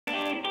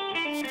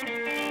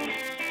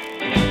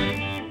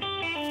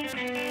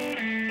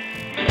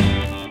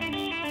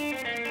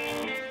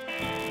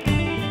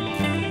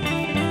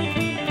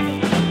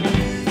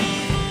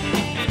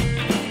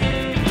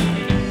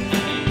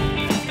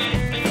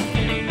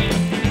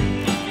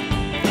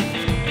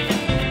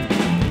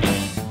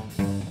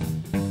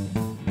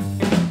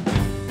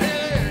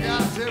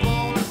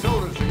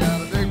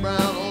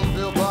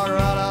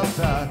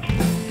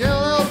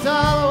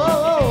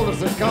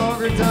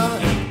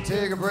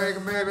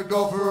maybe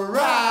go for a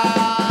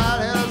ride.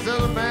 Hell,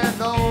 still a man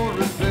don't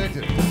respect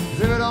it.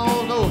 'Cause if you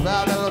don't know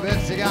about that little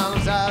bitch, she got on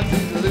the side.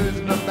 She's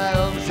losing the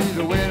battle, she's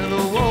a winning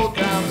the world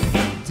town.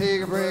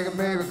 Take a break and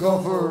maybe go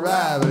for a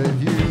ride. But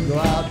if you go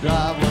out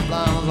driving with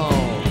blinders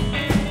on,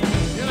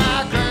 you're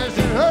not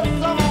crashing,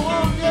 hurting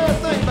someone, yeah,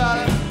 think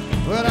about it.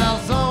 Put out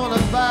someone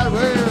to fight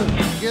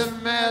with,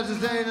 getting mad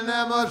just ain't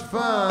that much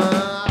fun.